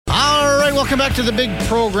welcome back to the big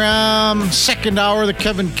program. Second hour, the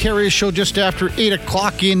Kevin Karius Show, just after 8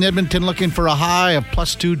 o'clock in Edmonton, looking for a high of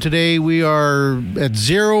 +2 today. We are at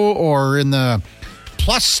 0 or in the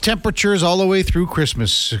plus temperatures all the way through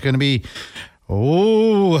Christmas. It's going to be,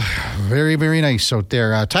 very, very nice out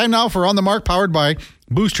there. Time now for On the Mark, powered by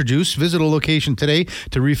Booster Juice. Visit a location today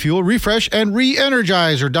to refuel, refresh, and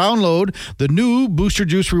re-energize, or download the new Booster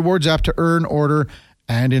Juice Rewards app to earn, order,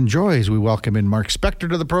 and enjoy. As we welcome in Mark Spector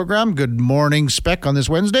to the program. Good morning, Spec, on this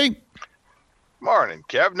Wednesday. Morning,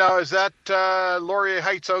 Kev. Now, is that Laurier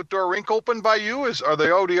Heights outdoor rink open by you? Are the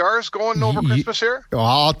ODRs going over Christmas here? Well,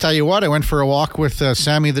 I'll tell you what, I went for a walk with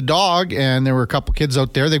Sammy the dog, and there were a couple kids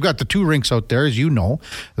out there. They've got the two rinks out there, as you know,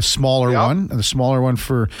 the smaller one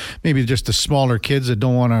for maybe just the smaller kids that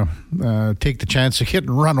don't want to take the chance of getting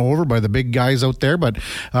run over by the big guys out there. But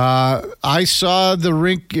I saw the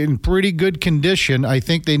rink in pretty good condition. I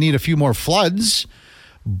think they need a few more floods.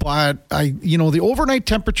 But the overnight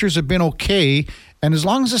temperatures have been okay, and as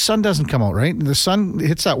long as the sun doesn't come out, right? The sun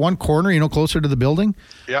hits that one corner, closer to the building.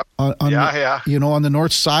 Yep. On the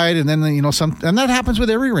north side, and then and that happens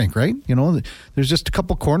with every rink, right? There's just a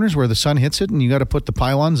couple corners where the sun hits it, and you got to put the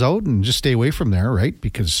pylons out and just stay away from there, right?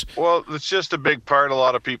 Because it's just a big part of a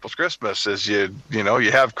lot of people's Christmas is you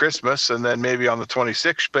have Christmas, and then maybe on the 26th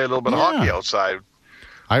you play a little bit of hockey outside.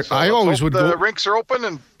 I always would go. The rinks are open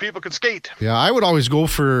and people can skate. Yeah, I would always go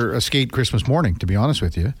for a skate Christmas morning, to be honest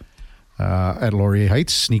with you, at Laurier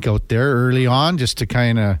Heights. Sneak out there early on just to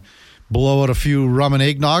kind of blow out a few rum and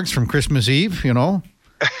eggnogs from Christmas Eve, Yeah.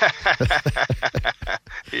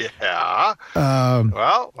 On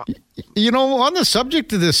the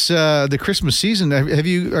subject of this, the Christmas season, have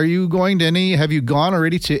you gone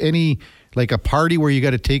already to any, like a party where you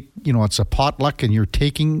got to take, it's a potluck and you're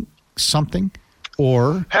taking something?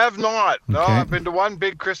 Or have not. No, okay. I've been to one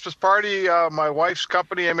big Christmas party. My wife's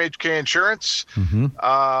company, MHK Insurance,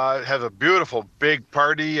 has a beautiful big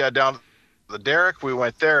party down at the Derrick. We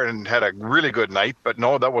went there and had a really good night, but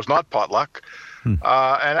no, that was not potluck. And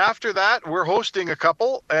after that, we're hosting a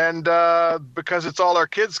couple, and because it's all our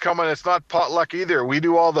kids coming, it's not potluck either. We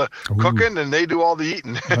do all the cooking, and they do all the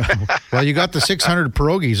eating. Well, you got the 600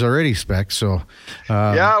 pierogies already, Spec, so...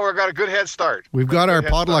 yeah, we've got a good head start. We've got our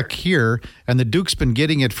potluck here, and the Duke's been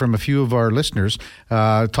getting it from a few of our listeners,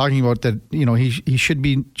 talking about that, he shouldn't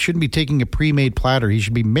be taking a pre-made platter. He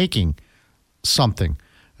should be making something.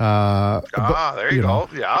 There you go.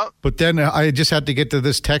 Yeah. But then I just had to get to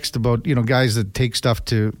this text about, guys that take stuff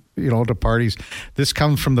to, to parties. This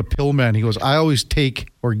comes from the Pillman. He goes, I always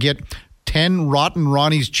take or get 10 Rotten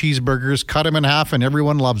Ronnie's cheeseburgers, cut them in half, and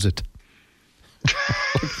everyone loves it.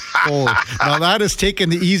 Now that is taking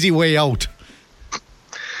the easy way out.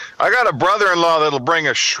 I got a brother-in-law that'll bring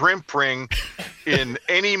a shrimp ring in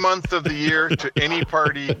any month of the year to any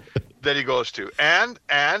party that he goes to, and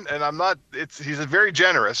I'm not. He's very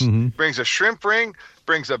generous. Brings a shrimp ring,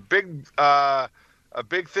 brings a big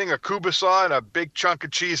thing of kubasa and a big chunk of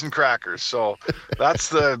cheese and crackers. So that's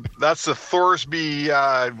the Thorsby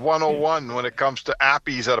 101 when it comes to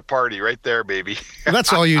appies at a party, right there, baby.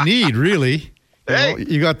 That's all you need, really. Hey,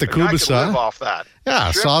 you got the kubasa. I can live off that. Yeah,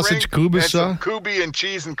 shrimp sausage, kubasa, and some kubi and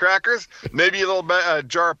cheese and crackers. Maybe a little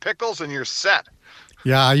jar of pickles, and you're set.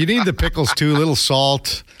 Yeah, you need the pickles too. A little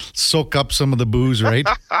salt, soak up some of the booze, right?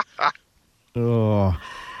 So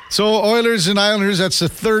Oilers and Islanders, that's the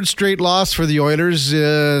third straight loss for the Oilers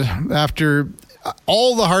after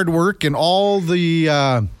all the hard work and all the,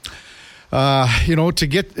 to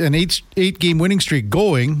get an eight-game winning streak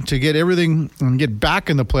going, to get everything and get back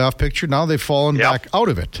in the playoff picture. Now they've fallen back out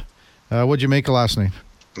of it. What'd you make of last night?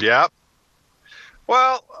 Yeah.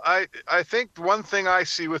 Well, I think one thing I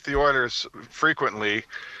see with the Oilers frequently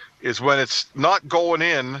is when it's not going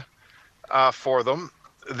in for them,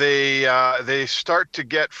 they start to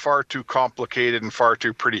get far too complicated and far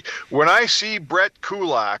too pretty. When I see Brett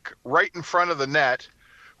Kulak right in front of the net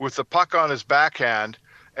with the puck on his backhand,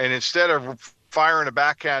 and instead of firing a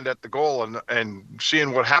backhand at the goal and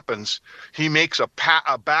seeing what happens, he makes a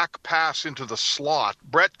back pass into the slot.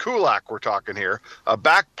 Brett Kulak, we're talking here, a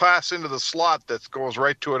back pass into the slot that goes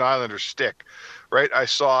right to an Islander stick. Right, I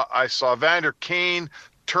saw Vander Kane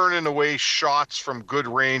turning away shots from good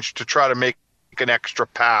range to try to make an extra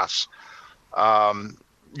pass.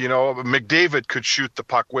 McDavid could shoot the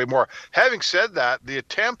puck way more. Having said that, the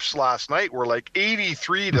attempts last night were like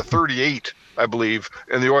 83 to 38, I believe,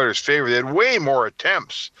 in the Oilers' favor. They had way more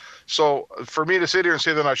attempts. So for me to sit here and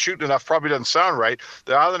say they're not shooting enough probably doesn't sound right.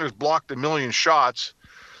 The Islanders blocked 1 million shots.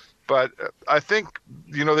 But I think,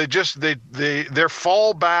 their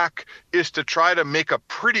fallback is to try to make a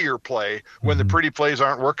prettier play when the pretty plays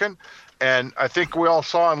aren't working. And I think we all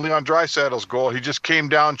saw in Leon Draisaitl's goal, he just came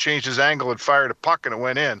down, changed his angle, and fired a puck, and it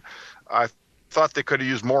went in. I thought they could have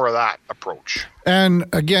used more of that approach. And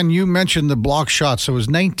again, you mentioned the block shots. So it was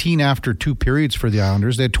 19 after 2 periods for the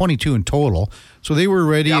Islanders. They had 22 in total. So they were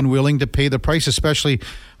ready and willing to pay the price, especially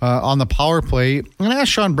on the power play. I'm going to ask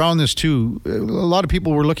Sean Brown this too. A lot of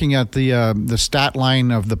people were looking at the stat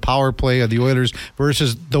line of the power play of the Oilers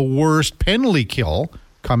versus the worst penalty kill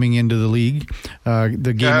coming into the league,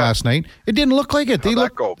 the game last night. It didn't look like it. It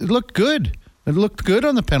looked good. It looked good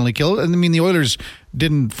on the penalty kill. And I mean, the Oilers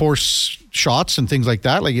didn't force shots and things like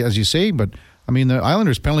that, like as you say. But I mean, the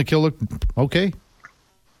Islanders' penalty kill looked okay.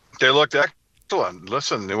 They looked excellent.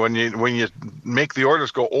 Listen, when you make the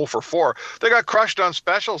Oilers go 0 for 4, they got crushed on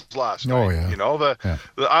specials last night. Yeah. You know, the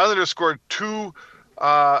Islanders scored 2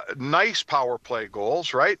 nice power play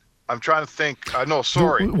goals, right? I'm trying to think. No,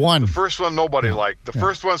 sorry. One. The first one nobody liked. The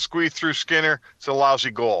first one squeezed through Skinner. It's a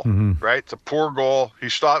lousy goal, right? It's a poor goal.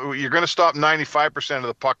 You're going to stop 95% of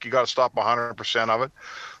the puck. You got to stop 100% of it.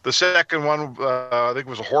 The second one, I think it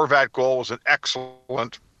was a Horvat goal, was an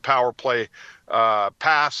excellent power play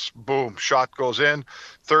pass. Boom, shot goes in.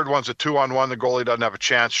 Third one's a 2-on-1. The goalie doesn't have a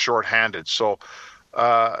chance, shorthanded. So,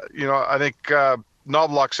 I think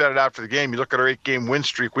Knobloch said it after the game. You look at our 8-game win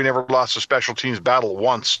streak. We never lost a special teams battle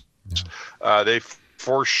once. They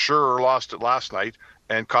for sure lost it last night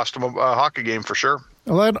and cost them a hockey game for sure.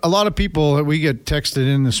 A lot of people we get texted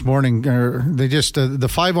in this morning. They just the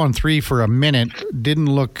 5-on-3 for a minute didn't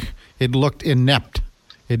look. It looked inept.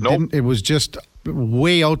 Didn't. It was just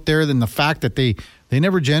way out there than the fact that they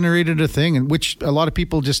never generated a thing, and which a lot of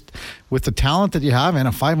people just with the talent that you have and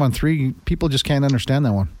a 5-on-3, people just can't understand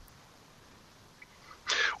that one.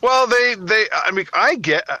 Well,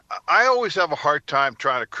 I always have a hard time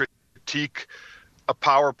trying to critique a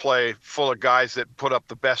power play full of guys that put up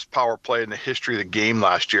the best power play in the history of the game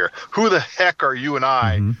last year. Who the heck are you and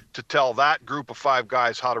I to tell that group of 5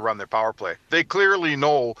 guys how to run their power play? They clearly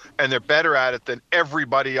know, and they're better at it than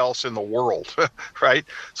everybody else in the world, right?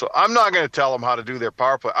 So I'm not going to tell them how to do their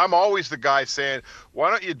power play. I'm always the guy saying,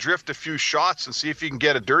 why don't you drift a few shots and see if you can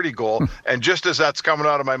get a dirty goal? And just as that's coming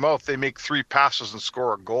out of my mouth, they make 3 passes and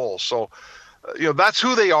score a goal. So, that's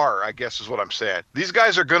who they are, I guess is what I'm saying. These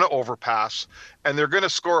guys are going to overpass, and they're going to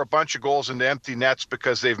score a bunch of goals into empty nets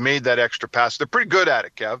because they've made that extra pass. They're pretty good at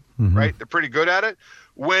it, Kev, right? They're pretty good at it.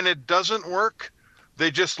 When it doesn't work,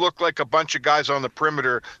 they just look like a bunch of guys on the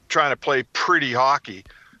perimeter trying to play pretty hockey.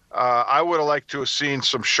 I would have liked to have seen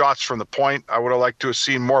some shots from the point. I would have liked to have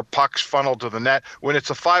seen more pucks funneled to the net. When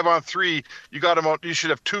it's a 5-on-3, you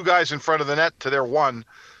should have 2 guys in front of the net to their 1.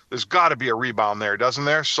 There's got to be a rebound there, doesn't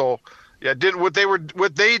there? So, yeah, what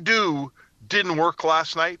they do didn't work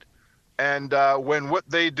last night, and when what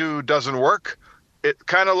they do doesn't work, it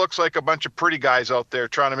kind of looks like a bunch of pretty guys out there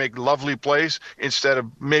trying to make lovely plays instead of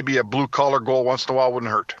maybe a blue-collar goal once in a while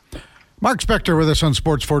wouldn't hurt. Mark Spector with us on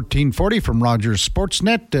Sports 1440 from Rogers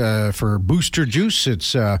Sportsnet for Booster Juice.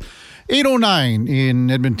 It's 8:09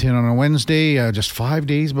 in Edmonton on a Wednesday, just 5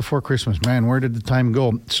 days before Christmas. Man, where did the time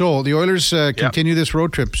go? So the Oilers continue this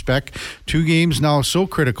road trip, Spec. 2 games now, so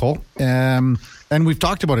critical. And we've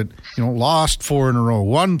talked about it. Lost 4 in a row,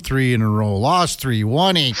 won 3 in a row, lost 3,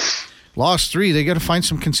 won 8, lost 3. They got to find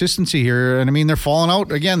some consistency here. And I mean, they're falling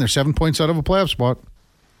out again. They're 7 points out of a playoff spot.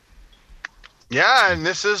 Yeah, and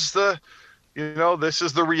this is the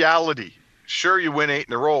reality. Sure, you win 8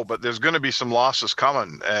 in a row, but there's going to be some losses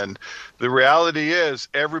coming. And the reality is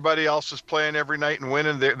everybody else is playing every night and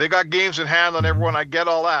winning. They got games in hand on everyone. I get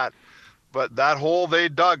all that. But that hole they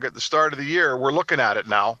dug at the start of the year, we're looking at it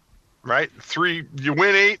now, right? 3, you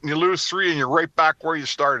win 8 and you lose 3 and you're right back where you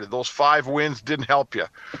started. Those 5 wins didn't help you.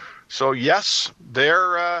 So, yes,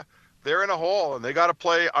 they're in a hole, and they got to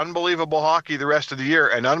play unbelievable hockey the rest of the year.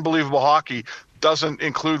 And unbelievable hockey doesn't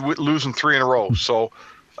include losing 3 in a row. So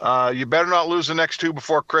you better not lose the next 2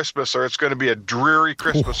 before Christmas, or it's going to be a dreary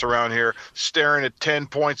Christmas around here, staring at 10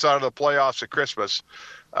 points out of the playoffs at Christmas.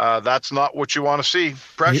 That's not what you want to see.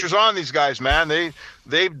 Pressure's on these guys, man.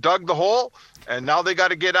 They've dug the hole, and now they got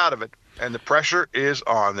to get out of it. And the pressure is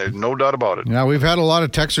on. There's no doubt about it. Yeah, we've had a lot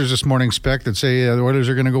of texters this morning, Spec, that say the Oilers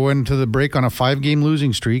are going to go into the break on a 5-game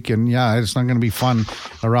losing streak. And, yeah, it's not going to be fun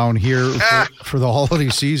around here for the holiday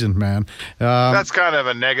season, man. That's kind of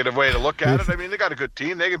a negative way to look at it. I mean, they got a good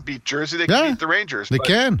team. They can beat Jersey. They can beat the Rangers. They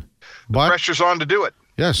can. But the pressure's on to do it.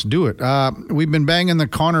 Yes, do it. We've been banging the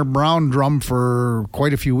Connor Brown drum for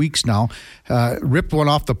quite a few weeks now. Ripped one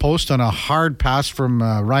off the post on a hard pass from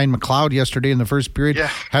Ryan McLeod yesterday in the first period.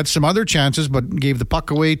 Yeah. Had some other chances, but gave the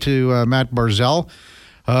puck away to Matt Barzal.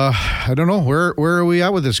 I don't know. Where are we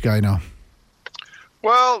at with this guy now?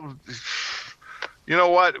 Well, you know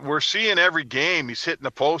what? We're seeing every game. He's hitting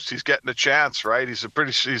the post. He's getting a chance, right? He's a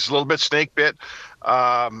little bit snake bit.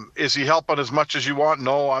 Is he helping as much as you want?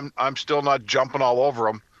 No, I'm still not jumping all over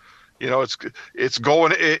him. You know,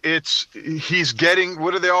 he's getting,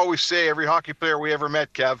 what do they always say? Every hockey player we ever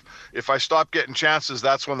met, Kev, if I stop getting chances,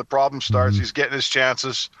 that's when the problem starts. He's getting his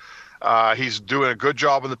chances. He's doing a good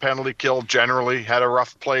job in the penalty kill generally. Had a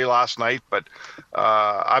rough play last night, but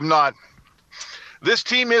this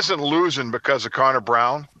team isn't losing because of Connor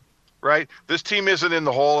Brown, right? This team isn't in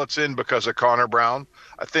the hole it's in because of Connor Brown.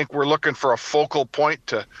 I think we're looking for a focal point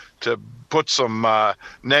to put some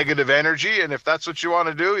negative energy, and if that's what you want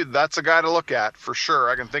to do, that's a guy to look at for sure.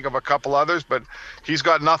 I can think of a couple others, but he's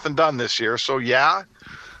got nothing done this year, so yeah.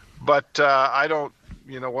 But I don't,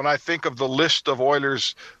 when I think of the list of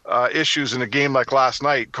Oilers issues in a game like last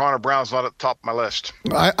night, Connor Brown's not at the top of my list.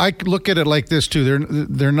 I look at it like this too.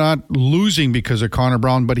 They're not losing because of Connor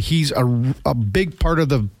Brown, but he's a big part of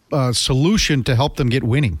the solution to help them get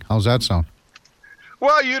winning. How's that sound?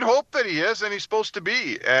 Well, you'd hope that he is, and he's supposed to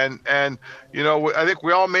be. And I think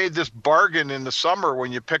we all made this bargain in the summer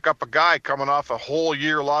when you pick up a guy coming off a whole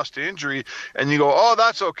year lost to injury, and you go, oh,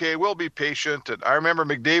 that's okay, we'll be patient. And I remember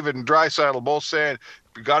McDavid and Draisaitl both saying,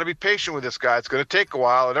 we got to be patient with this guy. It's going to take a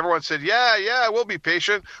while. And everyone said, yeah, we'll be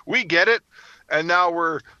patient. We get it. And now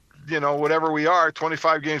we're, whatever we are,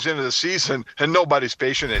 25 games into the season, and nobody's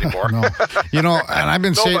patient anymore. No. And I've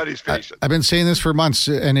been nobody's patient. I've been saying this for months,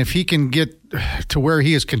 and if he can get to where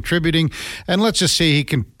he is contributing, and let's just say he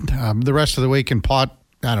can, the rest of the way can pot,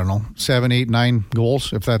 7, 8, 9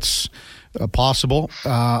 goals, if that's possible.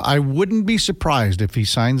 I wouldn't be surprised if he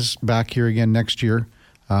signs back here again next year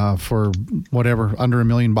for whatever, under $1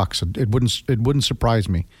 million. It wouldn't surprise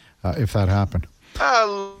me if that happened.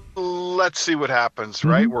 Let's see what happens,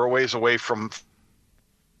 right? We're a ways away from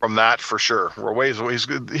that for sure. We're a ways away.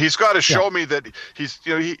 He's got to show me that he's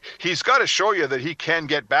got to show you that he can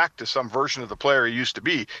get back to some version of the player he used to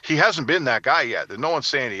be. He hasn't been that guy yet. And no one's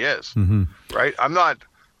saying he is, right? I'm not.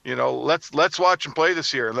 Let's watch him play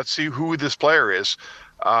this year and let's see who this player is.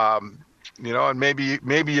 And maybe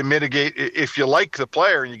you mitigate if you like the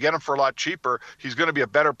player and you get him for a lot cheaper. He's going to be a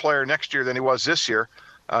better player next year than he was this year.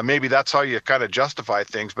 Maybe that's how you kind of justify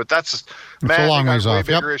things, but that's a long ways off.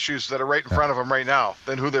 Way bigger issues that are right in front of them right now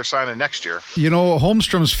than who they're signing next year.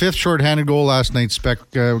 Holmstrom's fifth shorthanded goal last night, Spec,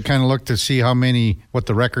 kind of looked to see what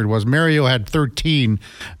the record was. Mario had 13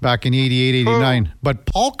 back in 88-89, but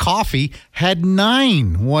Paul Coffey had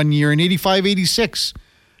 9 one year in 85-86.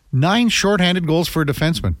 9 shorthanded goals for a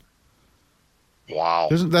defenseman. Wow.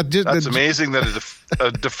 That's amazing that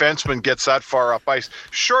a defenseman gets that far up ice.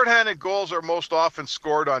 Shorthanded goals are most often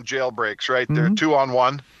scored on jailbreaks, right? They're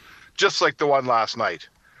 2-on-1, just like the one last night.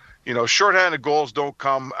 Shorthanded goals don't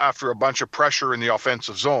come after a bunch of pressure in the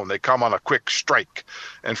offensive zone. They come on a quick strike.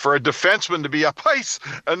 And for a defenseman to be up ice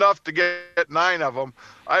enough to get 9 of them,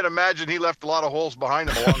 I'd imagine he left a lot of holes behind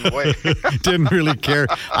him along the way. Didn't really care.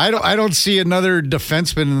 I don't see another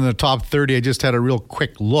defenseman in the top 30. I just had a real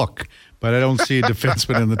quick look. But I don't see a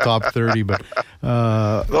defenseman in the top 30. But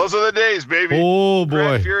those are the days, baby. Oh, boy.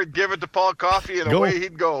 Grant Fuhr, give it to Paul Coffey, and away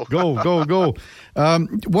he'd go. Go.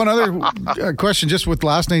 One other question, just with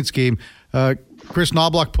last night's game. Chris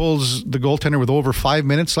Knobloch pulls the goaltender with over 5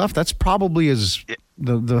 minutes left. That's probably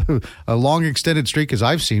a long extended streak as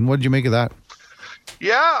I've seen. What did you make of that?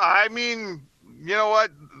 Yeah, I mean, you know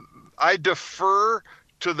what? I defer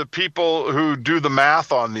to the people who do the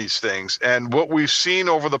math on these things, and what we've seen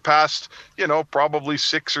over the past, probably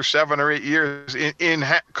 6 or 7 or 8 years in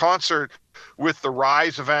concert with the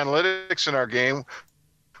rise of analytics in our game,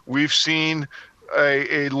 we've seen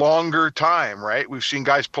a longer time, right? We've seen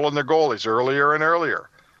guys pulling their goalies earlier and earlier.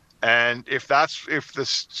 And if the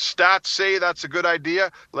stats say that's a good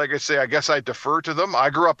idea, like I say, I guess I defer to them.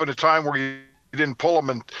 I grew up in a time where you didn't pull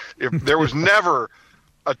them, and if there was never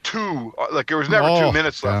there was never 2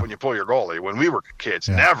 minutes left when you pull your goalie when we were kids.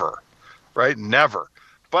 Never, right? Never.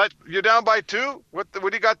 But you're down by 2. What do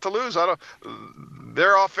you got to lose?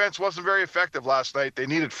 Their offense wasn't very effective last night. They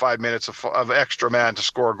needed 5 minutes of extra man to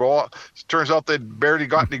score a goal. It turns out they barely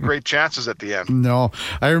got any great chances at the end. No.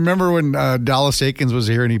 I remember when Dallas Aikens was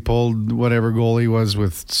here and he pulled whatever goal he was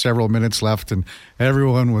with several minutes left, and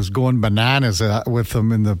everyone was going bananas with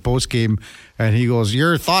him in the postgame. And he goes,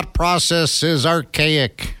 "Your thought process is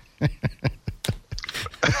archaic."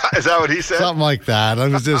 Is that what he said? Something like that.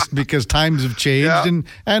 It was just because times have changed,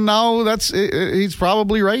 and now he's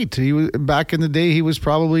probably right. He was back in the day. He was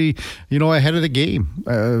probably ahead of the game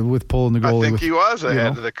with pulling the goalie. I think he was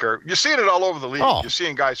ahead of the curve. You're seeing it all over the league. You're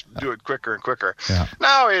seeing guys do it quicker and quicker. Yeah.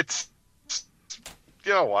 Now it's,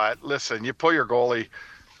 you know what? Listen, you pull your goalie.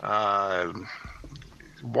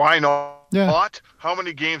 Why not? Yeah. How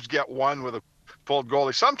many games get won with a pulled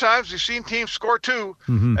goalie? Sometimes you've seen teams score two,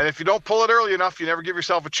 Mm-hmm. and if you don't pull it early enough, you never give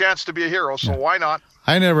yourself a chance to be a hero. So why not?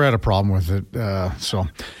 I never had a problem with it.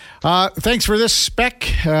 Thanks for this, Spec.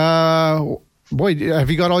 Boy, have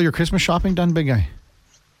you got all your Christmas shopping done, big guy?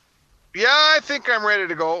 Yeah, I think I'm ready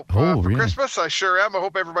to go for really? Christmas. I sure am. I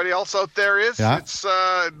hope everybody else out there is. Yeah. It's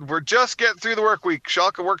we're just getting through the work week.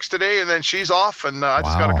 Shalka works today, and then she's off, and I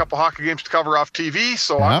just got a couple hockey games to cover off TV,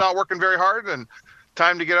 so I'm not working very hard, and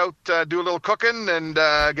time to get out, do a little cooking, and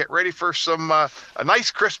get ready for some a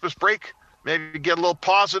nice Christmas break. Maybe get a little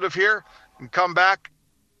positive here, and come back,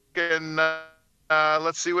 and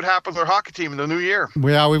let's see what happens with our hockey team in the new year.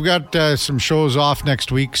 Yeah, we've got some shows off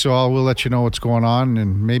next week, so we'll let you know what's going on,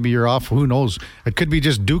 and maybe you're off. Who knows? It could be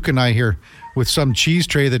just Duke and I here with some cheese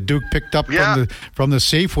tray that Duke picked up from the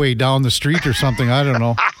Safeway down the street or something. I don't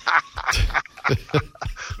know.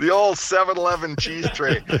 The old 7-Eleven cheese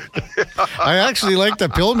tray. I actually like the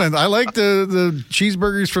Pillman. I like the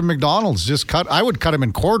cheeseburgers from McDonald's. I would cut them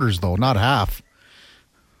in quarters, though, not half.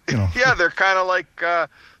 Yeah, they're kind of like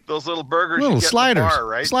those little burgers little you get sliders. in the bar,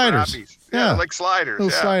 right? Sliders. Yeah, like sliders.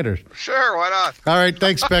 Little sliders. Sure, why not? All right,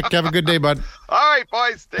 thanks, Beck. Have a good day, bud. All right,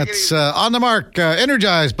 boys. Take it easy. On the mark,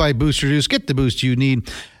 energized by Booster Juice. Get the boost you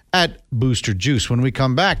need at Booster Juice. When we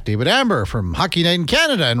come back, David Amber from Hockey Night in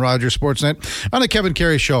Canada and Rogers Sportsnet on the Kevin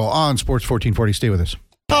Karius Show on Sports 1440. Stay with us.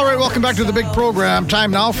 All right, welcome back to the big program. Time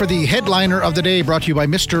now for the headliner of the day, brought to you by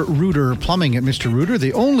Mr. Rooter Plumbing. At Mr. Rooter,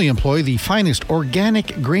 they only employ the finest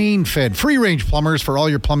organic, grain-fed, free-range plumbers. For all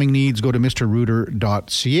your plumbing needs, go to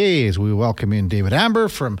mrrooter.ca. As we welcome in David Amber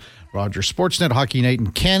from Rogers Sportsnet, Hockey Night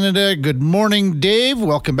in Canada. Good morning, Dave.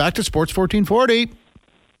 Welcome back to Sports 1440.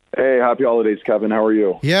 Hey, happy holidays, Kevin. How are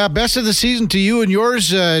you? Yeah, best of the season to you and yours,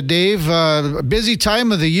 Dave. A busy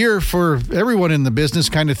time of the year for everyone in the business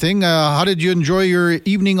kind of thing. How did you enjoy your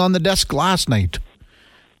evening on the desk last night?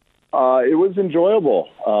 It was enjoyable.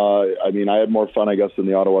 I mean, I had more fun, I guess, than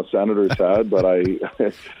the Ottawa Senators had, but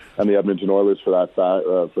and the Edmonton Oilers for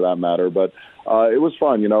that matter. But it was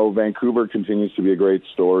fun. Vancouver continues to be a great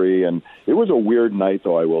story, and it was a weird night,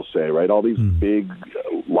 though, I will say, right? All these big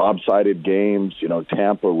lopsided games,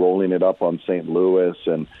 Tampa rolling it up on St. Louis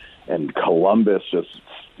and Columbus just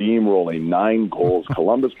steamrolling 9 goals.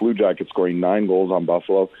 Columbus Blue Jackets scoring 9 goals on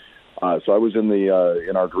Buffalo. So I was in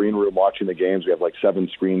our green room watching the games. We have like 7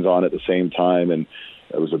 screens on at the same time, and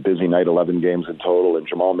it was a busy night, 11 games in total. And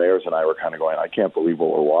Jamal Mayers and I were kind of going, I can't believe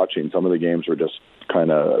what we're watching. Some of the games were just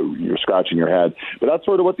kind of, you're scratching your head. But that's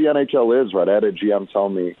sort of what the NHL is, right? I had a GM tell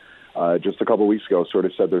me just a couple of weeks ago, sort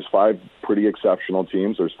of said there's 5 pretty exceptional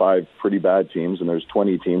teams, there's 5 pretty bad teams, and there's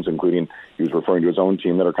 20 teams, including, he was referring to his own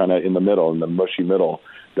team, that are kind of in the middle, in the mushy middle,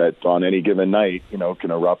 that on any given night,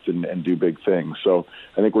 can erupt and do big things. So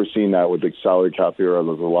I think we're seeing that with the salary cap era.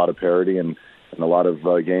 There's a lot of parity, and in a lot of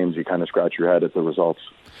games, you kind of scratch your head at the results.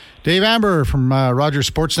 Dave Amber from Rogers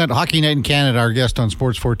Sportsnet, Hockey Night in Canada, our guest on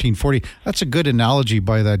Sports 1440. That's a good analogy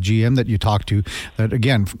by that GM that you talked to. That,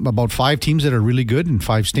 again, about 5 teams that are really good and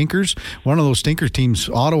 5 stinkers. One of those stinker teams,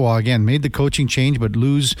 Ottawa, again, made the coaching change but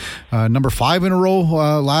lose number 5 in a row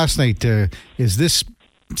last night. Is this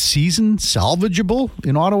season salvageable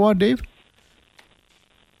in Ottawa, Dave?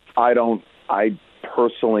 I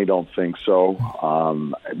personally don't think so.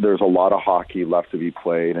 There's a lot of hockey left to be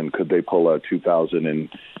played, and could they pull a 2018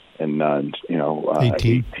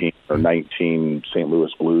 or 19 St.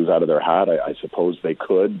 Louis Blues out of their hat? I suppose they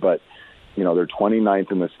could, but they're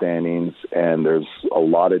 29th in the standings, and there's a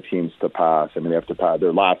lot of teams to pass. I mean, they have to pass.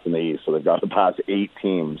 They're last in the East, so they've got to pass 8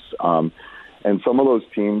 teams. And some of those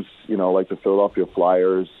teams, like the Philadelphia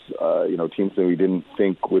Flyers, teams that we didn't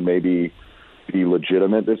think would maybe be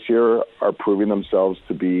legitimate this year, are proving themselves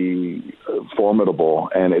to be formidable,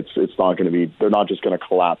 and it's not going to be. They're not just going to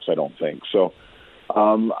collapse, I don't think. So,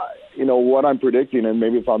 what I'm predicting, and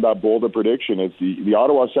maybe it's not that bold a prediction, is the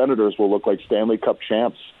Ottawa Senators will look like Stanley Cup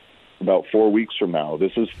champs about 4 weeks from now.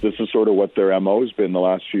 This is sort of what their MO has been the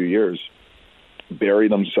last few years: bury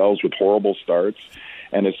themselves with horrible starts,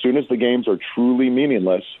 and as soon as the games are truly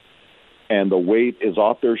meaningless and the weight is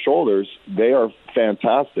off their shoulders, they are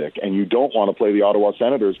fantastic. And you don't want to play the Ottawa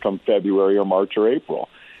Senators come February or March or April.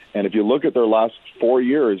 And if you look at their last 4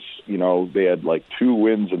 years, they had like 2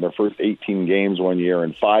 wins in their first 18 games one year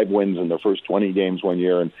and 5 wins in their first 20 games one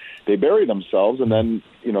year. And they bury themselves, and then,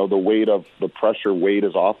 the weight of the pressure weight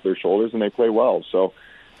is off their shoulders, and they play well. So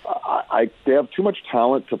they have too much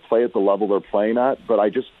talent to play at the level they're playing at, but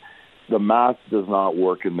the math does not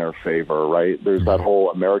work in their favor, right? There's that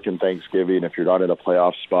whole American Thanksgiving. If you're not in a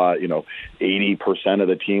playoff spot, 80% of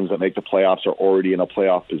the teams that make the playoffs are already in a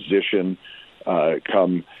playoff position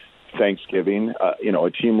come Thanksgiving. A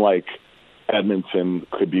team like Edmonton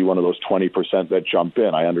could be one of those 20% that jump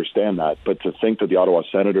in. I understand that. But to think that the Ottawa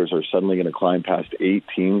Senators are suddenly going to climb past 8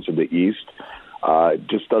 teams in the East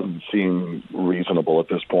just doesn't seem reasonable at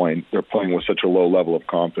this point. They're playing with such a low level of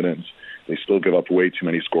confidence. They still give up way too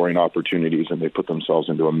many scoring opportunities, and they put themselves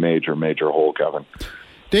into a major, major hole, Kevin.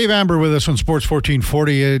 Dave Amber with us on Sports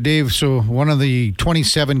 1440. Dave, so one of the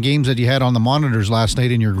 27 games that you had on the monitors last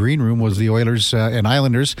night in your green room was the Oilers and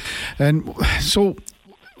Islanders. And so,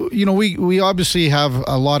 we obviously have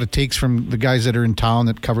a lot of takes from the guys that are in town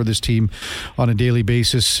that cover this team on a daily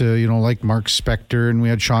basis, like Mark Spector, and we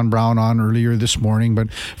had Sean Brown on earlier this morning.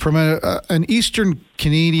 But from an Eastern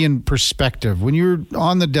Canadian perspective, when you're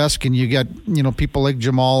on the desk and you get, people like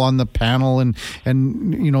Jamal on the panel and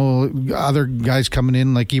other guys coming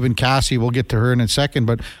in, like even Cassie, we'll get to her in a second.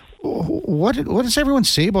 But what does everyone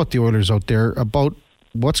say about the Oilers out there, about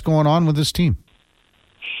what's going on with this team?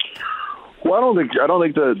 Well, I don't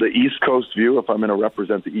think the East Coast view, if I'm going to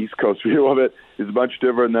represent the East Coast view of it, is much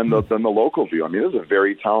different than the local view. I mean, this is a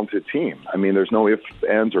very talented team. I mean, there's no ifs,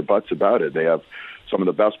 ands, or buts about it. They have some of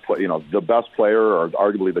the best, the best player, or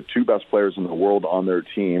arguably the 2 best players in the world on their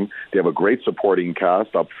team. They have a great supporting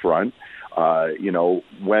cast up front.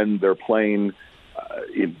 When they're playing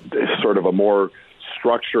sort of a more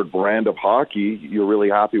structured brand of hockey, you're really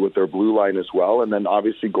happy with their blue line as well. And then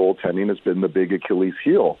obviously goaltending has been the big Achilles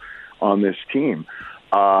heel on this team.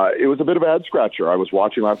 It was a bit of a head scratcher. I was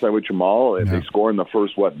watching last night with Jamal, and they score in the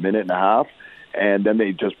first, minute and a half, and then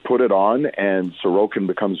they just put it on, and Sorokin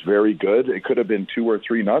becomes very good. It could have been 2 or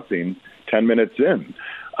 3-0, 10 minutes in.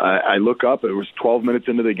 I look up, it was 12 minutes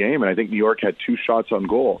into the game, and I think New York had 2 shots on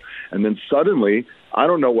goal. And then suddenly, I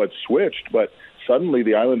don't know what switched, but suddenly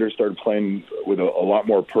the Islanders started playing with a lot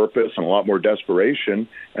more purpose and a lot more desperation,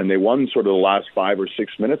 and they won sort of the last 5 or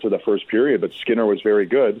 6 minutes of the first period, but Skinner was very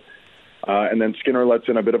good. And then Skinner lets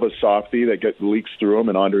in a bit of a softie that leaks through him,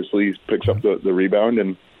 and Anders Lee picks up the rebound,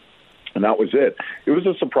 and that was it. It was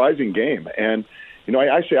a surprising game. And, I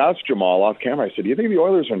actually asked Jamal off camera, I said, do you think the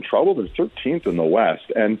Oilers are in trouble? They're 13th in the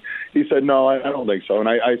West. And he said, no, I don't think so. And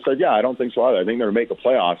I said, yeah, I don't think so either. I think they're going to make the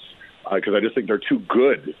playoffs because I just think they're too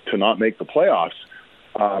good to not make the playoffs.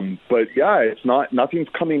 But yeah, it's nothing's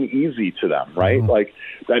coming easy to them, right? Mm-hmm. Like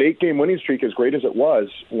that 8-game winning streak, as great as it was,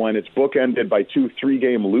 when it's bookended by 2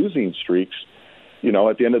 3-game losing streaks,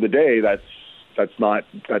 at the end of the day, that's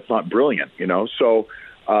not brilliant, So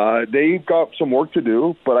they've got some work to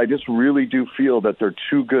do, but I just really do feel that they're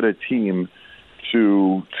too good a team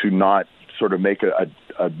to not sort of make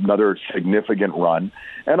another significant run.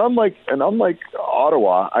 And unlike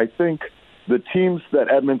Ottawa, I think the teams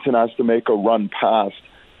that Edmonton has to make a run past,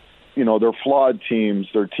 they're flawed teams.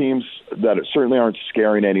 They're teams that certainly aren't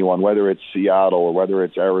scaring anyone, whether it's Seattle or whether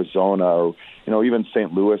it's Arizona or, even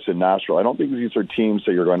St. Louis and Nashville. I don't think these are teams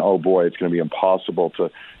that you're going, oh boy, it's going to be impossible to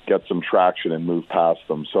get some traction and move past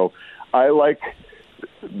them. So I like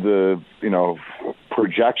the,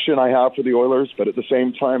 projection I have for the Oilers, but at the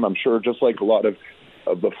same time, I'm sure just like a lot of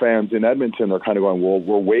the fans in Edmonton, they're kind of going, well,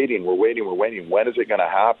 we're waiting. When is it going to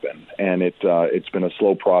happen? And it's been a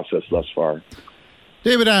slow process thus far.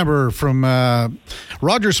 David Amber from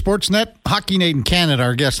Rogers Sportsnet, Hockey Night in Canada,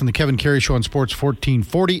 our guest on the Kevin Karius Show on Sports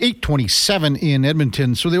 1440, 8:27 in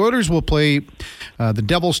Edmonton. So the Oilers will play the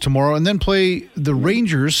Devils tomorrow and then play the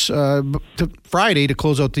Rangers Friday to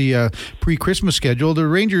close out the pre-Christmas schedule. The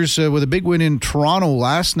Rangers with a big win in Toronto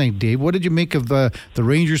last night, Dave. What did you make of the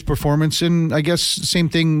Rangers' performance? And I guess same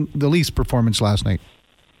thing, the Leafs' performance last night.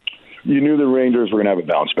 You knew the Rangers were going to have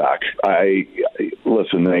a bounce back.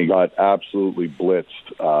 Listen, they got absolutely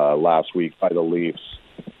blitzed last week by the Leafs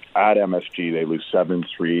at MSG. They lose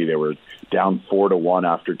 7-3. They were down 4-1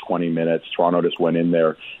 after 20 minutes. Toronto just went in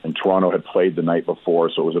there, and Toronto had played the night before,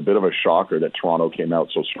 so it was a bit of a shocker that Toronto came out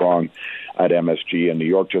so strong at MSG, and New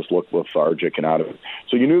York just looked lethargic and out of it.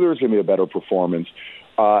 So you knew there was going to be a better performance.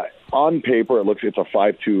 On paper, it's a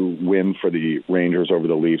 5-2 win for the Rangers over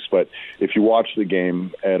the Leafs. But if you watch the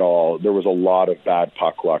game at all, there was a lot of bad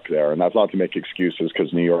puck luck there. And that's not to make excuses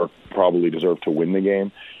because New York probably deserved to win the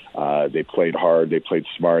game. They played hard. They played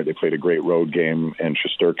smart. They played a great road game, and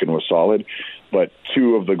Shesterkin was solid. But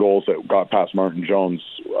 2 of the goals that got past Martin Jones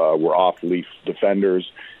were off Leaf defenders,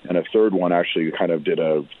 and a third one actually kind of did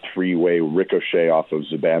a 3-way ricochet off of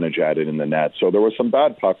Zibanejad in the net. So there was some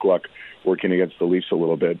bad puck luck working against the Leafs a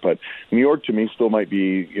little bit. But New York, to me, still might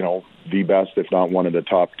be, the best, if not one of the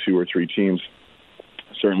top 2 or 3 teams,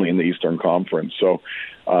 certainly in the Eastern Conference. So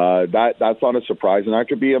that's not a surprise, and that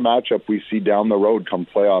could be a matchup we see down the road come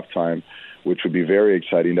playoff time which would be very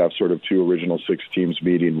exciting to have sort of two original six teams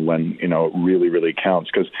meeting when, it really, really counts.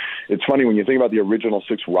 Because it's funny, when you think about the original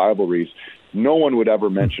six rivalries, no one would ever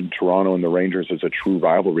mention Toronto and the Rangers as a true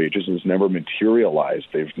rivalry. It just has never materialized.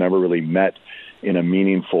 They've never really met in a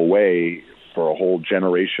meaningful way for a whole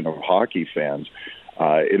generation of hockey fans.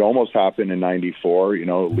 It almost happened in '94.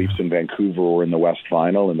 Leafs and Vancouver were in the West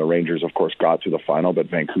Final, and the Rangers, of course, got to the final, but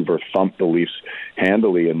Vancouver thumped the Leafs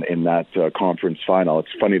handily in that conference final. It's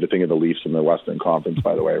funny to think of the Leafs in the Western Conference,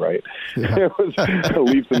 by the way, right? Yeah. It was the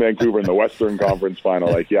Leafs and Vancouver in the Western Conference final.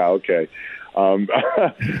 Okay.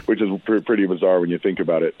 Which is pretty bizarre when you think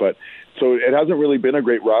about it. But so it hasn't really been a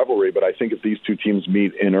great rivalry, but I think if these two teams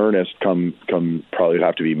meet in earnest come probably it'd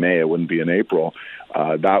have to be May, it wouldn't be in April,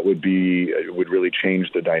 that would really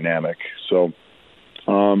change the dynamic. So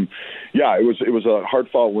it was a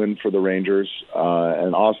hard-fought win for the Rangers,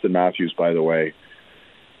 and Austin Matthews, by the way,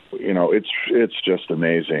 it's just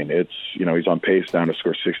amazing. He's on pace now to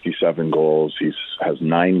score 67 goals. He has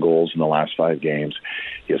 9 goals in the last 5 games.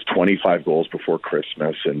 He has 25 goals before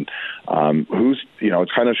Christmas. And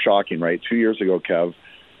it's kind of shocking, right? 2 years ago, Kev,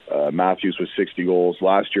 Matthews was 60 goals.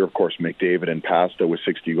 Last year, of course, McDavid and Pasta with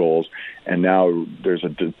 60 goals. And now there's a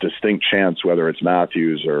distinct chance, whether it's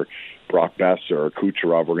Matthews or Brock Besser or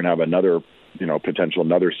Kucherov, we're going to have another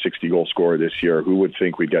 60-goal scorer this year. Who would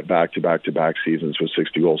think we'd get back-to-back seasons with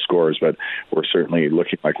 60-goal scorers? But we're certainly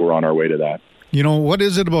looking like we're on our way to that. What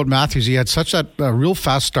is it about Matthews? He had such a real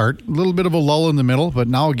fast start, a little bit of a lull in the middle, but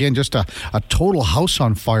now again, just a total house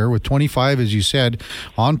on fire with 25, as you said,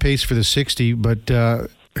 on pace for the 60. But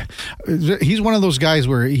he's one of those guys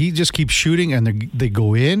where he just keeps shooting and they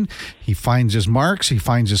go in. He finds his marks. He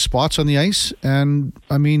finds his spots on the ice. And,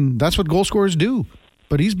 that's what goal scorers do.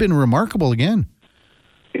 But he's been remarkable again.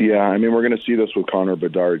 Yeah, we're going to see this with Connor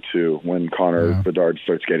Bedard, too, when Bedard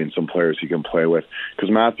starts getting some players he can play with. Because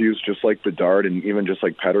Matthews, just like Bedard and even just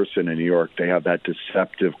like Pettersson in New York, they have that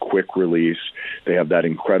deceptive quick release. They have that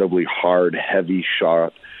incredibly hard, heavy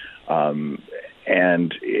shot, and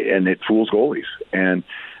it fools goalies. And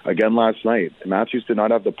again, last night, Matthews did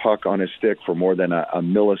not have the puck on his stick for more than a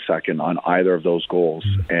millisecond on either of those goals.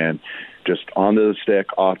 And just onto the stick,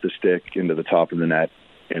 off the stick, into the top of the net,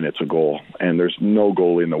 and it's a goal. And there's no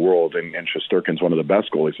goalie in the world, and Shesterkin's one of the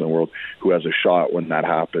best goalies in the world, who has a shot when that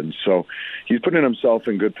happens. So he's putting himself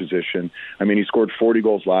in good position. He scored 40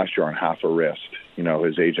 goals last year on half a wrist.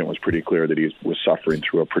 His agent was pretty clear that he was suffering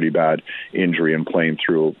through a pretty bad injury and playing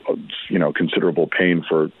through, considerable pain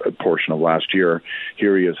for a portion of last year.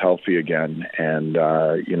 Here he is healthy again. And,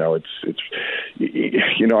 I don't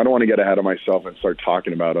want to get ahead of myself and start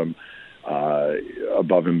talking about him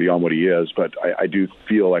above and beyond what he is, but I do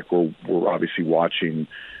feel like we're obviously watching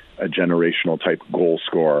a generational type goal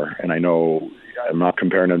scorer. And I know I'm not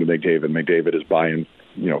comparing him to McDavid. McDavid is by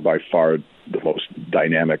far the most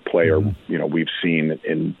dynamic player we've seen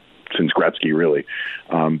since Gretzky, really.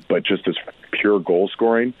 But just as pure goal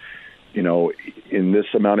scoring, in this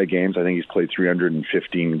amount of games, I think he's played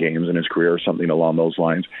 315 games in his career or something along those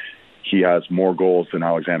lines. He has more goals than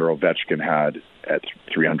Alexander Ovechkin had at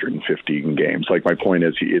 315 games. Like, my point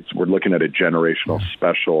is, we're looking at a generational,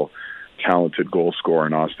 special, talented goal scorer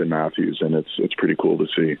in Austin Matthews, and it's pretty cool to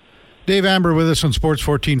see. Dave Amber with us on Sports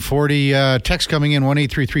 1440. Text coming in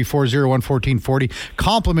 1-833-401-1440.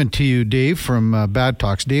 Compliment to you, Dave, from Bad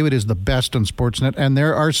Talks. David is the best on Sportsnet, and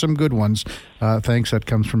there are some good ones. Thanks, that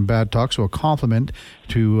comes from Bad Talk. So a compliment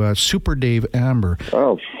to Super Dave Amber.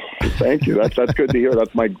 Oh, thank you. That's good to hear.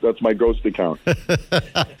 That's my ghost account.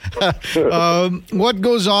 What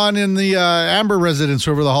goes on in the Amber residence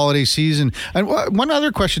over the holiday season? And one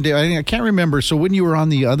other question, Dave. I can't remember. So when you were on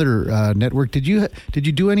the other network, did you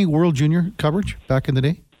do any World Junior coverage back in the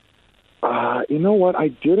day? You know what? I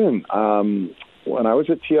didn't. When I was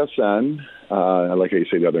at TSN, I like how you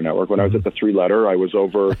say the other network. When I was at the Three Letter, I was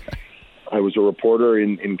a reporter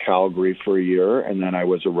in Calgary for a year, and then I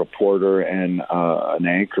was a reporter and an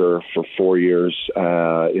anchor for 4 years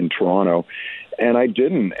in Toronto. And I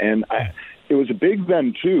didn't. And it was a big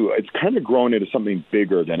then, too. It's kind of grown into something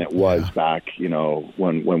bigger than it was back,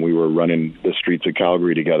 when we were running the streets of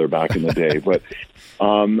Calgary together back in the day. But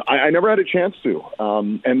I never had a chance to.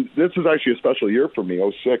 And this is actually a special year for me,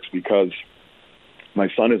 06, because my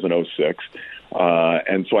son is an 06.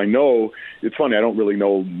 And so I know, it's funny, I don't really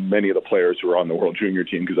know many of the players who are on the World Junior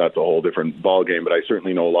team because that's a whole different ballgame, but I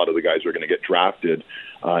certainly know a lot of the guys who are going to get drafted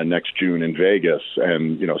next June in Vegas,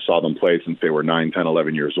 and saw them play since they were 9, 10,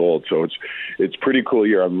 11 years old. So it's pretty cool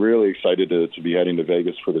year. I'm really excited to be heading to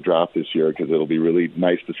Vegas for the draft this year, because it'll be really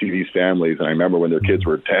nice to see these families. And I remember when their kids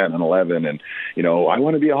were 10 and 11, and I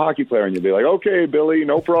want to be a hockey player, and you'd be like, okay, Billy,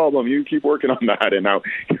 no problem, you keep working on that. And now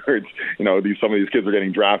some of these kids are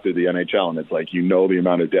getting drafted to the NHL, and it's like the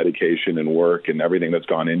amount of dedication and work and everything that's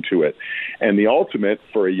gone into it. And the ultimate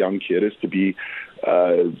for a young kid is to be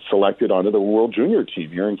selected onto the World Junior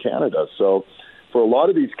team here in Canada. So for a lot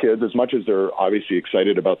of these kids, as much as they're obviously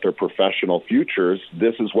excited about their professional futures,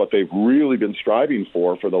 this is what they've really been striving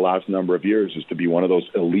for the last number of years, is to be one of those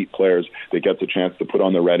elite players that gets a chance to put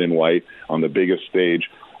on the red and white on the biggest stage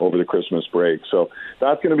over the Christmas break. So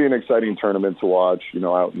that's going to be an exciting tournament to watch,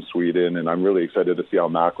 out in Sweden. And I'm really excited to see how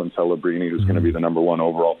Macklin Celebrini, who's going to be the number 1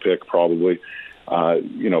 overall pick probably,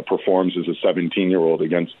 performs as a 17-year-old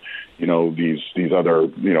against, these other,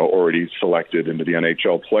 already selected into the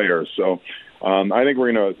NHL players. So I think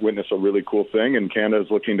we're going to witness a really cool thing, and Canada's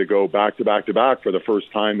looking to go back to back to back for the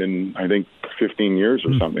first time in, I think, 15 years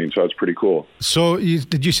or something. So it's pretty cool. So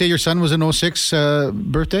did you say your son was an 06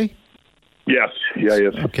 birthday? Yes. Yeah,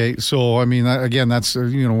 yes. Okay. So, I mean, again, that's,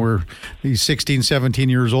 he's 16, 17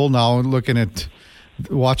 years old now, looking at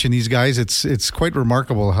watching these guys. It's quite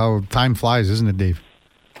remarkable how time flies, isn't it, Dave?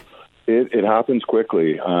 It happens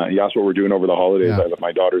quickly. You asked what we're doing over the holidays. Yeah.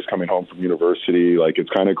 My daughter's coming home from university. Like, it's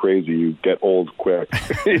kind of crazy. You get old quick.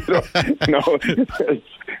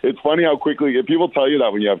 It's funny how quickly people tell you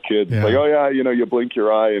that when you have kids. Yeah. It's like, oh yeah, you blink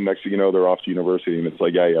your eye, and next thing you know, they're off to university, and it's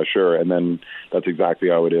like, yeah, sure. And then that's exactly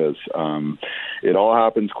how it is. It all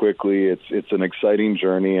happens quickly. It's an exciting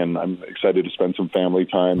journey, and I'm excited to spend some family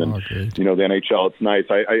time. And the NHL, it's nice.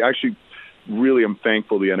 I actually really am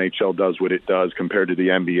thankful the NHL does what it does compared to the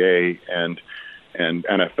NBA and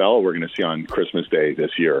NFL we're going to see on Christmas Day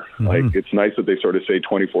this year. Mm-hmm. Like, it's nice that they sort of say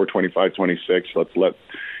 24, 25, 26. Let's let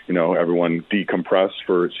everyone decompress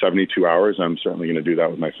for 72 hours. I'm certainly going to do that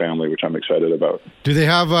with my family, which I'm excited about. Do they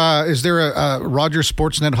have, is there a Rogers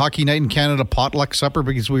Sportsnet Hockey Night in Canada potluck supper?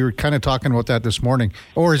 Because we were kind of talking about that this morning.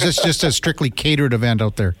 Or is this just a strictly catered event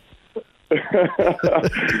out there?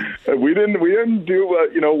 We didn't do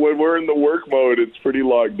when we're in the work mode, it's pretty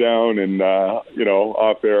locked down, and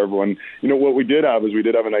off air, everyone, what we did have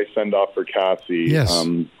a nice send off for Cassie. Yes.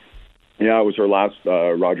 It was her last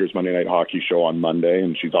Rogers Monday Night Hockey show on Monday,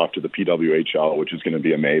 and she's off to the PWHL, which is going to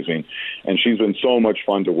be amazing. And she's been so much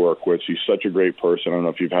fun to work with. She's such a great person. I don't know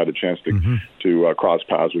if you've had a chance to cross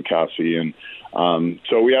paths with Cassie. And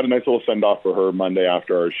so we had a nice little send-off for her Monday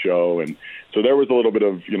after our show. And so there was a little bit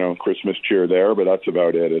of, Christmas cheer there, but that's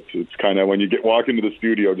about it. It's kind of when you walk into the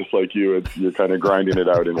studio, just like you're kind of grinding it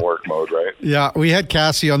out in work mode, right? Yeah, we had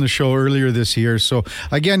Cassie on the show earlier this year. So,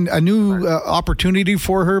 again, a new opportunity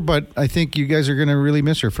for her, but I think you guys are going to really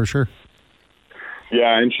miss her for sure.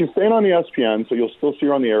 Yeah, and she's staying on the ESPN, so you'll still see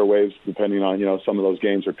her on the airwaves, depending on, some of those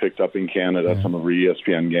games are picked up in Canada, some of her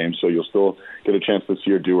ESPN games, so you'll still get a chance to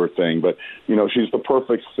see her do her thing. But, she's the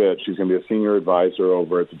perfect fit. She's going to be a senior advisor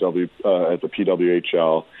over at the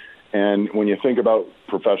PWHL. And when you think about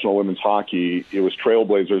professional women's hockey, it was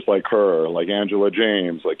trailblazers like her, like Angela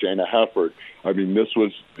James, like Jana Hefford. I mean,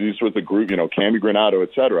 these were the group, Cami Granato,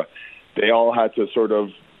 et cetera. They all had to sort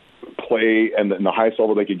of play, and the highest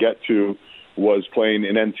level they could get to was playing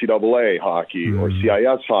in NCAA hockey or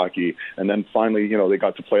CIS hockey. And then finally, they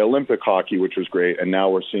got to play Olympic hockey, which was great. And now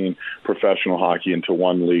we're seeing professional hockey into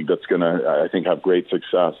one league that's going to, I think, have great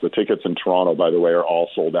success. The tickets in Toronto, by the way, are all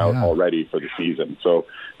sold out already for the season. So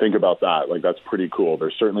think about that. Like, that's pretty cool.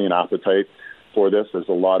 There's certainly an appetite for this. There's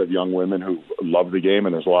a lot of young women who love the game,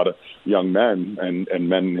 and there's a lot of young men and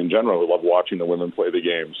men in general who love watching the women play the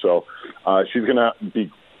game. So she's going to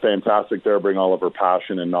be fantastic there, bring all of her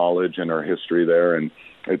passion and knowledge and her history there, and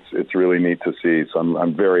it's really neat to see. So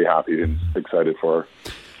I'm very happy and excited for her.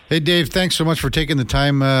 Hey, Dave, thanks so much for taking the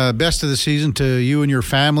time. Best of the season to you and your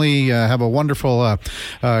family. Have a wonderful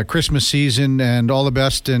Christmas season, and all the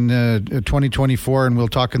best in 2024, and we'll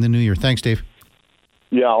talk in the new year. Thanks, Dave.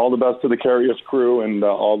 Yeah, all the best to the Karius crew and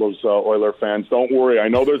all those Oiler fans. Don't worry. I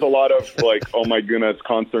know there's a lot of, oh my goodness,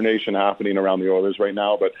 consternation happening around the Oilers right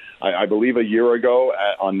now. But I believe a year ago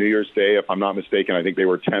on New Year's Day, if I'm not mistaken, I think they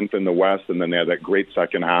were 10th in the West, and then they had that great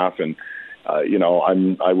second half. And,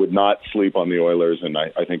 I would not sleep on the Oilers, and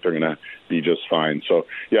I think they're going to be just fine. So,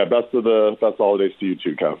 yeah, best holidays to you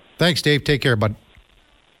too, Kev. Thanks, Dave. Take care, bud.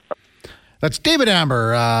 That's David Amber,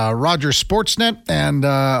 Rogers Sportsnet and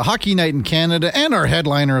Hockey Night in Canada, and our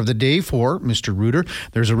headliner of the day for Mr. Rooter.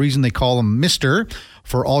 There's a reason they call him Mr.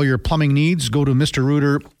 For all your plumbing needs, go to Mr.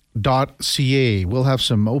 Rooter We'll have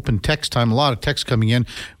some open text time, a lot of text coming in.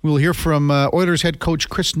 We'll hear from Oilers head coach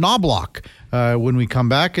Chris Knobloch when we come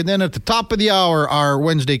back. And then at the top of the hour, our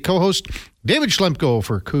Wednesday co-host, David Schlemko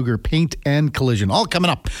for Cougar Paint and Collision. All coming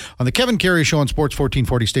up on the Kevin Karius Show on Sports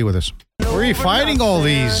 1440. Stay with us. Where are you finding all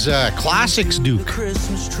these classics, Duke?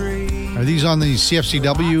 Are these on the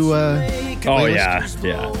CFCW playlist?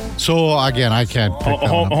 Yeah. So, again, I can't pick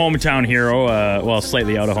hometown hero,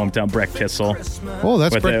 slightly out of hometown, Brett Kissel. Oh,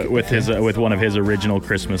 that's with one of his original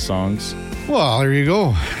Christmas songs. Well, there you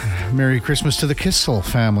go. Merry Christmas to the Kissel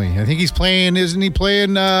family. I think he's playing, isn't he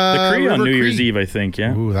playing the Cree on New Cree? Year's Eve, I think,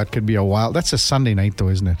 yeah. Ooh, that could be a while. That's a Sunday night, though,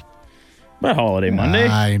 isn't it? But holiday Monday.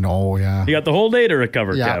 I know, yeah. You got the whole day to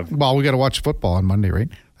recover, yeah. Kev. Well, we got to watch football on Monday, right?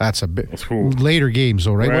 That's a bit later games,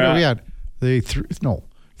 though, right? What are we at?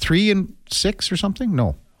 3 and 6 or something?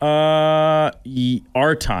 No. Our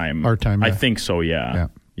time. Our time, yeah. I think so, yeah.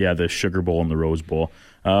 Yeah, the Sugar Bowl and the Rose Bowl.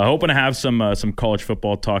 Hoping to have some college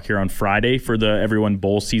football talk here on Friday for the everyone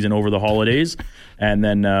bowl season over the holidays, and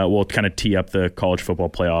then we'll kind of tee up the college football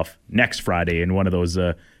playoff next Friday in one of those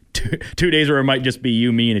 2 days where it might just be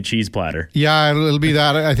you, me, and a cheese platter. Yeah, it'll be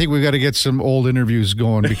that. I think we've got to get some old interviews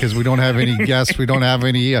going because we don't have any guests. We don't have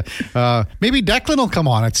any. Maybe Declan will come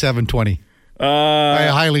on at 7:20. I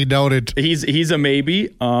highly doubt it. He's a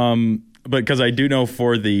maybe. But because I do know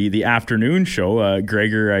for the afternoon show,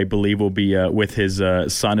 Gregor, I believe, will be with his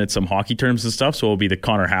son at some hockey tournaments and stuff. So it'll be the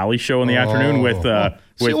Connor Halley show in the afternoon with.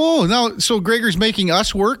 So Gregor's making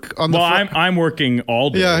us work on the. Well, I'm working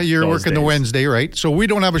all day. Yeah, you're working days. the Wednesday, right? So we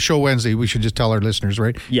don't have a show Wednesday. We should just tell our listeners,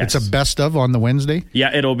 right? Yes. It's a best of on the Wednesday.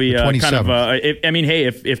 Yeah, it'll be kind of.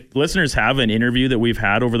 If listeners have an interview that we've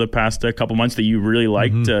had over the past couple months that you really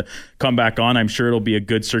like to come back on, I'm sure it'll be a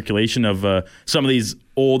good circulation of some of these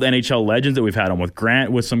old NHL legends that we've had on with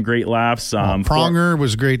Grant with some great laughs. Pronger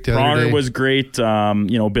was great the other day. Pronger was great.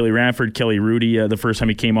 Billy Ranford, Kelly Rudy, the first time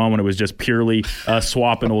he came on when it was just purely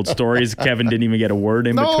swapping old stories. Kevin didn't even get a word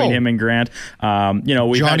in between him and Grant.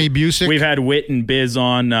 Johnny Busick. We've had Witt and Biz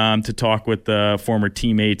on to talk with former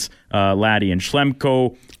teammates Laddie and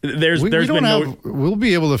Schlemko. We'll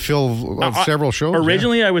be able to fill several shows.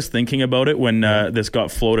 Originally, I was thinking about it when this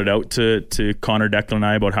got floated out to Connor, Declan, and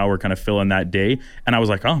I about how we're kind of filling that day, and I was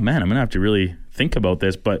like, oh man, I'm gonna have to really think about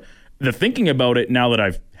this. But the thinking about it now that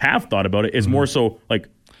I have thought about it is more so like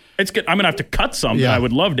it's good. I'm gonna have to cut some that I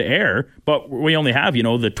would love to air, but we only have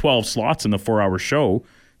the 12 slots in the 4-hour show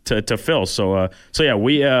to fill. So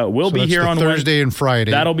we'll be here on Thursday and Friday.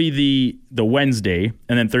 That'll be the Wednesday,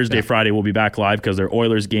 and then Thursday, Friday we'll be back live because their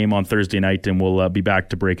Oilers game on Thursday night, and we'll be back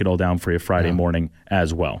to break it all down for you Friday morning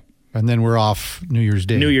as well. And then we're off New Year's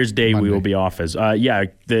Day. Monday. We will be off as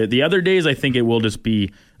the other days. I think it will just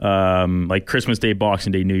be like Christmas Day,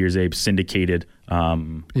 Boxing Day, New Year's Eve syndicated.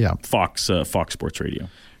 Fox Sports Radio.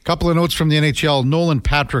 Couple of notes from the NHL. Nolan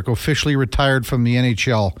Patrick officially retired from the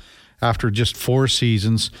NHL after just 4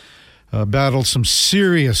 seasons. Battled some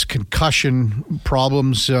serious concussion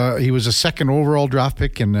problems. He was a second overall draft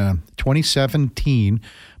pick in 2017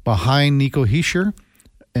 behind Nico Hischier,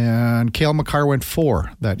 and Cale Makar went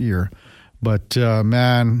 4 that year. But,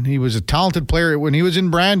 man, he was a talented player. When he was in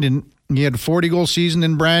Brandon, he had a 40-goal season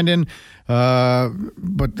in Brandon,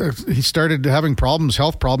 but he started having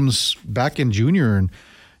health problems back in junior. And,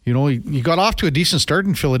 he got off to a decent start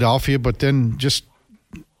in Philadelphia, but then just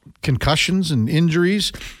concussions and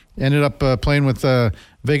injuries. Ended up playing with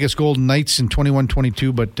Vegas Golden Knights in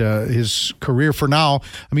 21-22, but his career for now,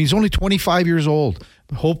 he's only 25 years old.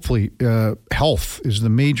 Hopefully, health is the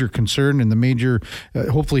major concern, and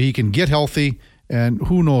hopefully he can get healthy, and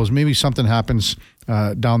who knows, maybe something happens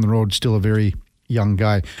down the road. Still a very young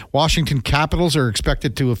guy. Washington Capitals are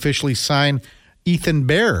expected to officially sign Ethan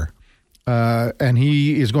Bear, and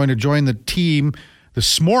he is going to join the team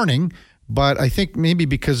this morning. But I think maybe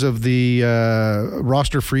because of the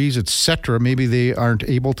roster freeze, etc., maybe they aren't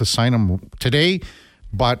able to sign him today,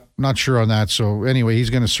 but not sure on that. So anyway, he's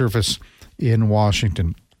going to surface in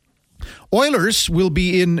Washington. Oilers will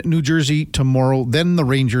be in New Jersey tomorrow, then the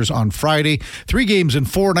Rangers on Friday. 3 games in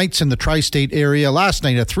 4 nights in the tri-state area. Last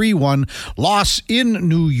night, a 3-1 loss in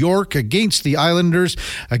New York against the Islanders,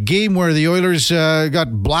 a game where the Oilers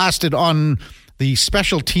got blasted on the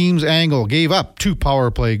special teams angle, gave up 2 power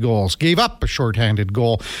play goals, gave up a shorthanded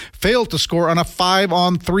goal, failed to score on a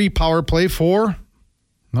 5-on-3 power play for,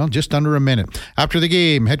 just under a minute. After the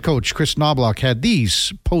game, head coach Chris Knobloch had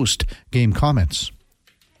these post-game comments.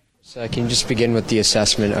 So can you just begin with the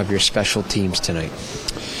assessment of your special teams tonight?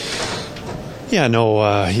 Yeah,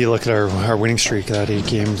 no, you look at our winning streak, that 8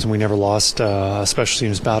 games, and we never lost a special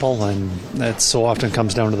teams battle, and that so often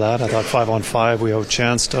comes down to that. I thought 5-on-5, we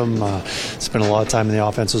outchanced them, spent a lot of time in the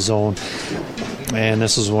offensive zone, and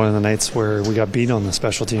this was one of the nights where we got beat on the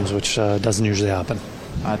special teams, which doesn't usually happen.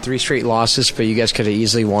 3 straight losses, but you guys could have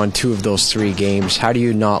easily won 2 of those 3 games. How do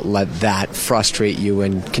you not let that frustrate you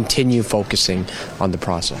and continue focusing on the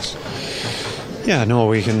process? Yeah, no,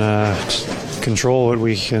 we can control what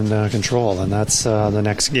we can control, and that's the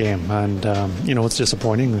next game. And, it's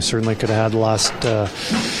disappointing. We certainly could have had the last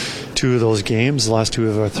 2 of those games, the last 2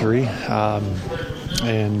 of our 3. I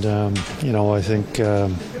think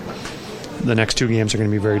the next 2 games are going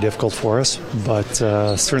to be very difficult for us. But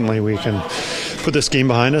certainly we can put this game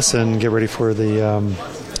behind us and get ready for the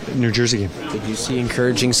New Jersey game. Did you see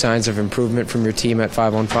encouraging signs of improvement from your team at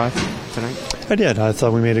 5-on-5 tonight? I did. I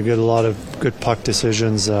thought we made a lot of good puck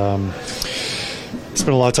decisions.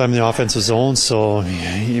 Spent a lot of time in the offensive zone, so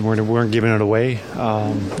we weren't giving it away.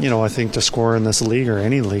 I think to score in this league, or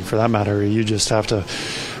any league for that matter, you just have to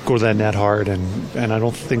go to that net hard, and I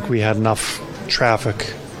don't think we had enough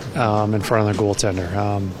traffic in front of the goaltender.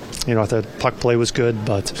 I thought puck play was good,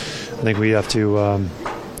 but I think we have to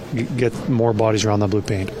get more bodies around the blue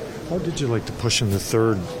paint. How did you like to push in the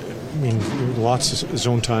third? I mean, lots of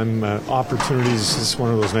zone time opportunities. This is one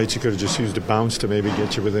of those nights you could have just used a bounce to maybe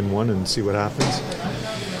get you within 1 and see what happens.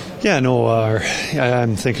 Yeah, no,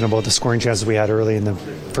 I'm thinking about the scoring chances we had early in the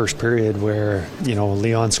first period where,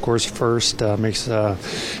 Leon scores first, makes, that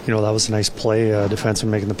was a nice play, defenseman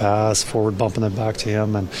making the pass, forward bumping it back to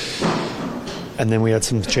him, and then we had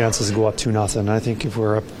some chances to go up 2-0. I think if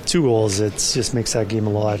we're up 2 goals, it just makes that game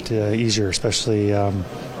a lot easier, especially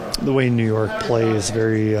the way New York plays,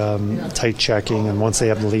 very tight checking, and once they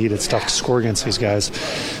have the lead, it's tough to score against these guys.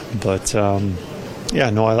 But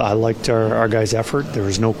I liked our guys' effort. There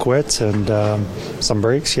was no quits and some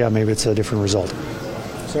breaks. Yeah, maybe it's a different result.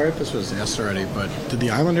 Sorry if this was asked already, but did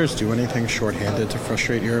the Islanders do anything shorthanded to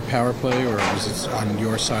frustrate your power play, or was it on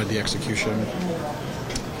your side the execution?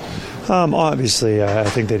 Obviously, I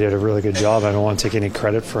think they did a really good job. I don't want to take any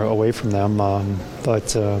credit away from them,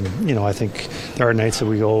 but I think there are nights that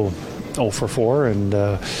we go 0 for 4 and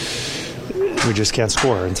we just can't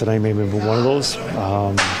score. And tonight maybe one of those.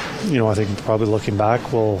 I think probably looking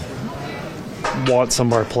back, we'll want some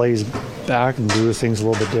of our plays back and do things a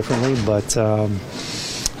little bit differently. But I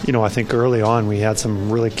think early on we had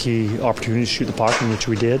some really key opportunities to shoot the puck, which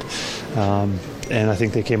we did, and I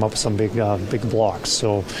think they came up with some big blocks.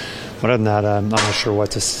 So. Other than that, I'm not sure what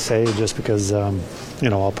to say, just because,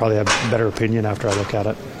 I'll probably have a better opinion after I look at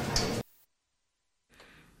it.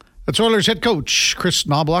 That's Oilers head coach Chris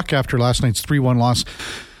Knoblauch after last night's 3-1 loss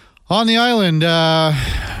on the island.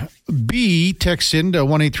 B texts in to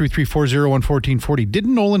 1-833-401-1440.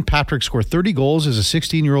 Didn't Nolan Patrick score 30 goals as a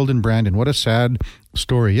 16-year-old in Brandon? What a sad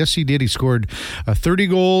story. Yes, he did. He scored a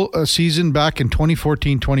 30-goal season back in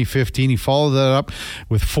 2014-2015. He followed that up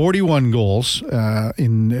with 41 goals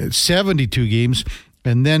in 72 games.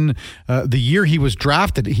 And then the year he was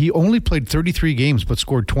drafted, he only played 33 games but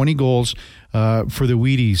scored 20 goals for the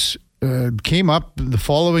Wheaties. Came up the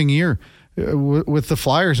following year with the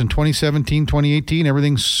Flyers in 2017, 2018.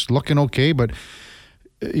 Everything's looking okay, but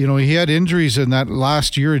he had injuries in that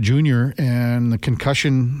last year, a junior, and the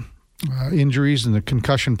concussion injuries and the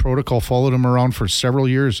concussion protocol followed him around for several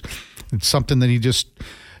years. It's something that he just,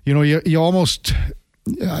 you almost,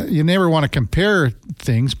 you never want to compare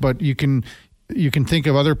things, but you can think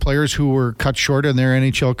of other players who were cut short in their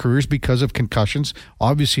NHL careers because of concussions.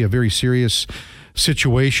 Obviously a very serious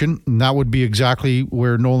situation, and that would be exactly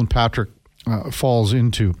where Nolan Patrick falls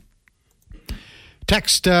into.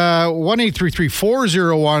 Text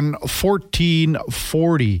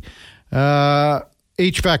 1-833-401-1440.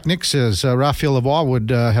 HVAC Nick says Raphael Lavoie would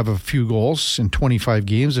have a few goals in 25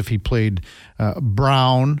 games if he played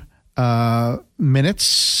Brown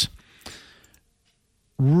minutes.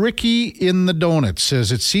 Ricky in the Donut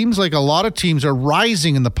says, it seems like a lot of teams are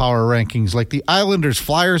rising in the power rankings, like the Islanders,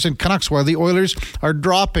 Flyers, and Canucks, while the Oilers are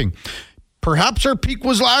dropping. Perhaps our peak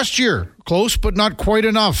was last year. Close, but not quite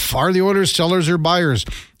enough. Are the Oilers sellers or buyers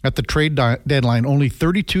at the trade deadline? Only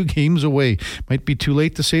 32 games away. Might be too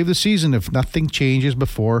late to save the season if nothing changes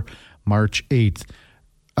before March 8th.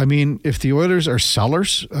 I mean, if the Oilers are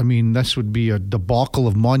sellers, this would be a debacle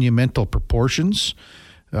of monumental proportions.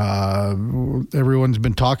 Everyone's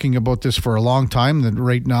been talking about this for a long time, that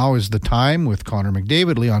right now is the time with Connor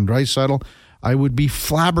McDavid, Leon Draisaitl. I would be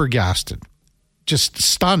flabbergasted, just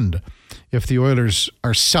stunned, if the Oilers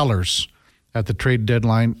are sellers at the trade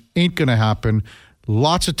deadline. Ain't going to happen.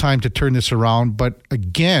 Lots of time to turn this around. But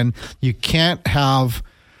again, you can't have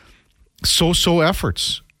so-so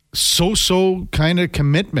efforts, so-so kind of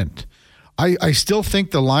commitment. I still think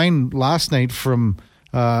the line last night from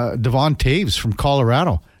Devon Taves from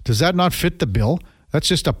Colorado, does that not fit the bill? That's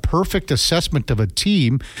just a perfect assessment of a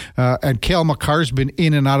team. And Cale Makar's been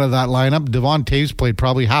in and out of that lineup. Devon Taves played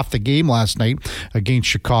probably half the game last night against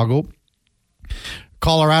Chicago.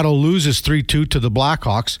 Colorado loses 3-2 to the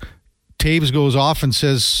Blackhawks. Taves goes off and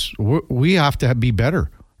says, we have to be better.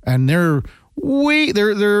 And they're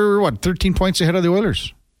 13 points ahead of the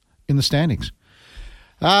Oilers in the standings.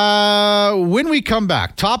 When we come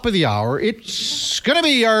back, top of the hour, it's going to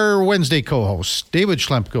be our Wednesday co-host, David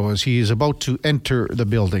Schlemko, as he is about to enter the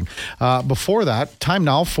building. Before that, time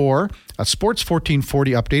now for a Sports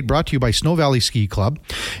 1440 update brought to you by Snow Valley Ski Club.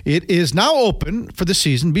 It is now open for the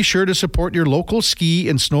season. Be sure to support your local ski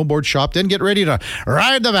and snowboard shop. Then get ready to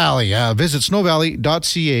ride the valley. Visit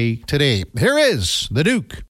snowvalley.ca today. Here is the Duke.